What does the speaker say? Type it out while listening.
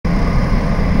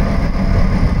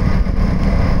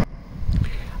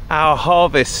Our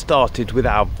harvest started with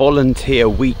our volunteer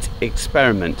wheat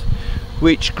experiment,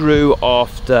 which grew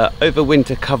after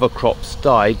overwinter cover crops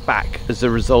died back as a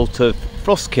result of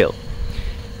frost kill.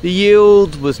 The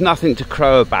yield was nothing to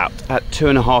crow about at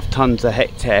 2.5 tonnes a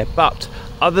hectare, but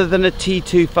other than a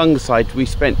T2 fungicide, we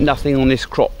spent nothing on this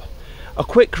crop. A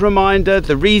quick reminder,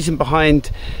 the reason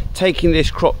behind taking this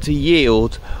crop to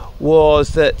yield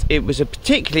was that it was a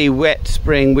particularly wet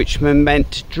spring, which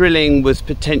meant drilling was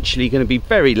potentially going to be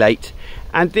very late,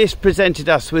 and this presented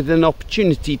us with an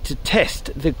opportunity to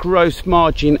test the gross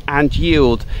margin and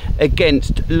yield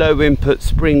against low input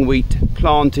spring wheat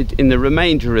planted in the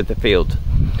remainder of the field.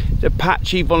 The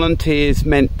patchy volunteers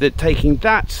meant that taking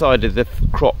that side of the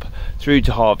crop through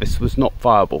to harvest was not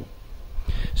viable.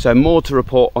 So more to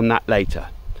report on that later.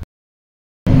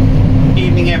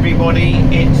 Evening everybody,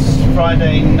 it's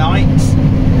Friday night.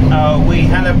 We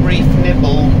had a brief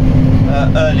nibble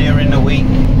earlier in the week,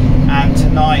 and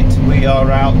tonight we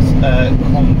are out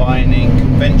combining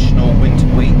conventional winter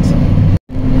wheat.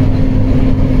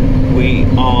 We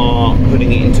are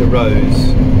putting it into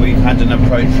rows. We've had an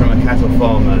approach from a cattle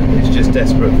farmer who's just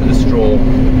desperate for the straw,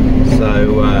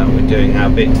 so we're doing our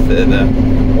bit for the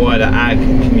wider ag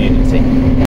community.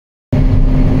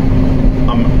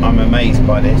 I'm amazed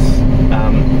by this.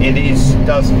 It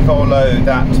does follow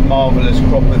that marvellous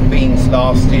crop of beans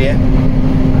last year.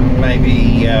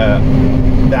 Maybe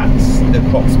that's the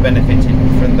crops benefited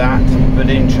from that, but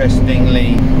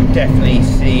interestingly, definitely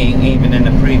seeing even in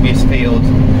the previous field,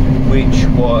 which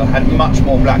had much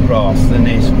more black grass than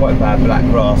this, quite bad black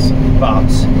grass, but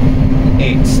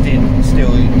it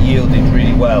still yielded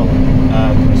really well,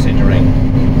 considering.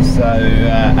 So,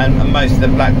 and most of the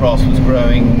black grass was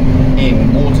growing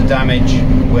in water damage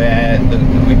where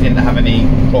we didn't have any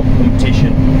crop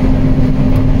competition.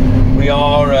 We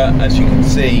are, as you can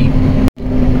see,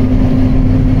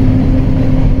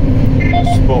 the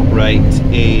spot rate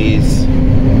is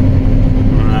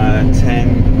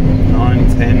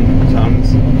 9-10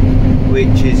 tonnes,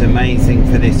 which is amazing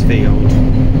for this field.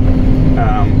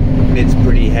 It's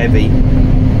pretty heavy.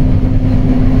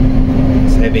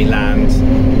 It's heavy land.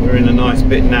 We're in a nice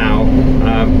bit now,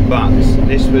 but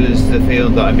this was the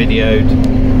field that I videoed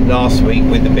last week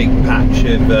with the big patch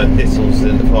of thistles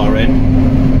at the far end.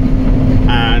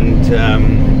 And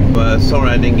sorry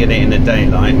I didn't get it in the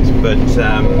daylight, but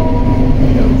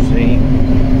you'll see.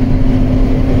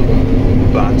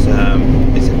 But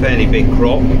it's a fairly big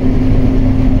crop,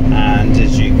 and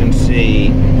as you can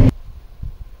see,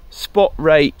 spot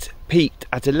rate peaked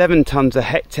at 11 tonnes a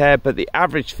hectare, but the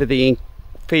average for the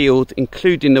field,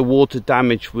 including the water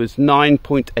damage, was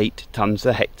 9.8 tonnes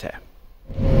a hectare.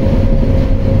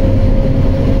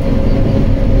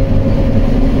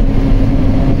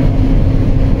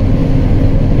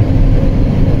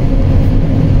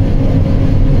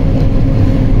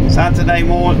 Saturday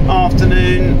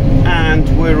afternoon, and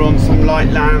we're on some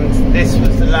light land. This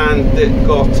was the land that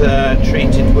got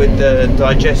treated with the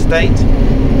digestate,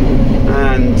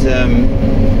 and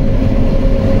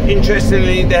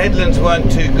interestingly the headlands weren't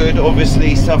too good,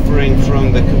 obviously suffering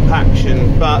from the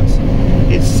compaction, but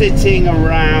it's sitting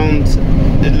around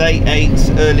the late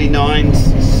 8s, early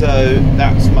 9s, so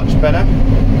that's much better.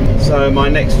 So my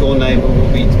next door neighbour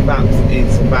is about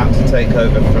to take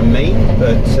over from me,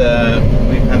 but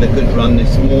we've had a good run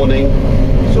this morning.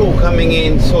 It's all coming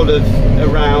in sort of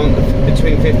around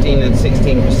between 15 and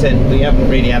 16%. We haven't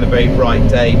really had a very bright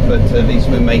day, but at least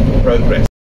we're making progress.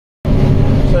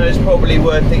 So it's probably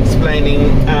worth explaining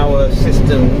our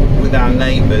system with our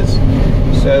neighbours.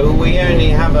 So we only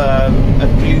have a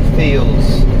few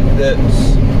fields that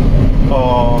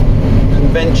are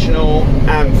conventional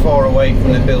and far away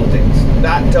from the buildings.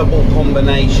 That double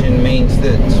combination means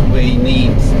that we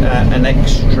need an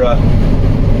extra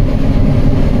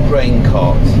grain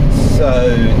cart. So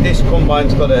this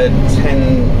combine's got a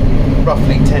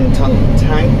roughly 10 tonne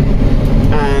tank,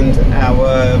 and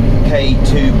our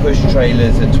K2 push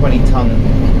trailers are 20 tonne.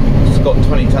 It's got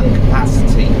 20 tonne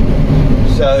capacity.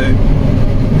 So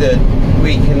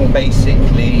we can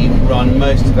basically run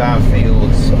most of our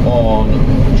fields on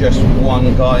just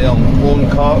one guy on corn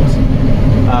cart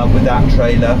with that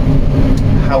trailer.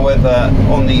 However,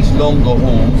 on these longer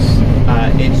hauls,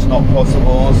 it's not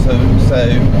possible.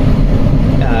 So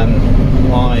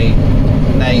my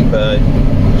neighbour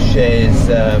shares.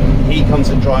 He comes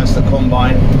and drives the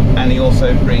combine, and he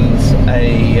also brings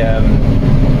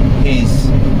his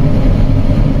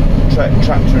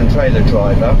tractor and trailer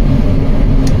driver.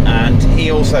 And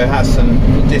he also has some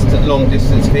long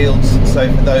distance fields, so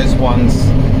for those ones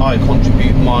I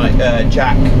contribute. My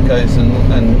Jack goes and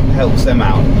helps them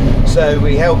out, so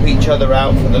we help each other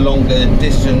out for the longer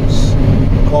distance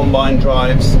combine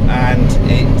drives, and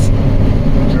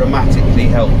it dramatically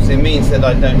helps. It means that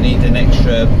I don't need an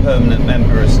extra permanent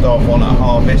member of staff on a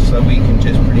harvest, so we can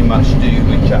just pretty much do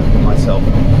with Jack and myself.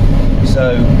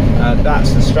 So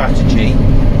that's the strategy,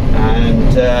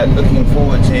 and looking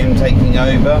forward to him taking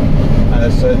over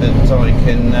so that I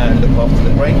can look after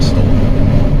the grain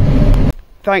store.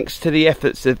 Thanks to the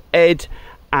efforts of Ed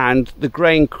and the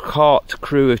grain cart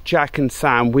crew of Jack and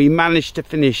Sam, we managed to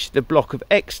finish the block of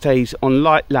X-Tays on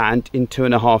light land in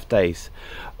 2.5 days.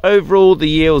 Overall, the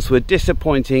yields were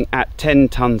disappointing at 10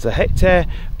 tonnes a hectare,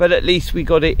 but at least we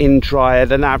got it in dry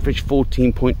at an average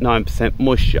 14.9%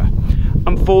 moisture.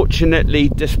 Unfortunately,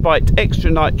 despite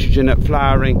extra nitrogen at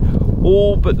flowering,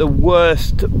 all but the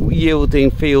worst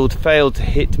yielding field failed to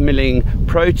hit milling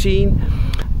protein,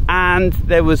 and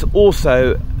there was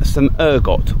also some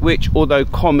ergot, which, although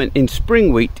common in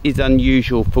spring wheat, is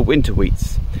unusual for winter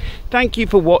wheats. Thank you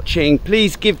for watching.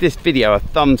 Please give this video a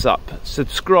thumbs up,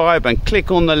 subscribe and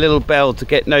click on the little bell to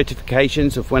get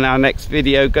notifications of when our next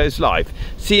video goes live.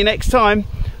 See you next time.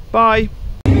 Bye.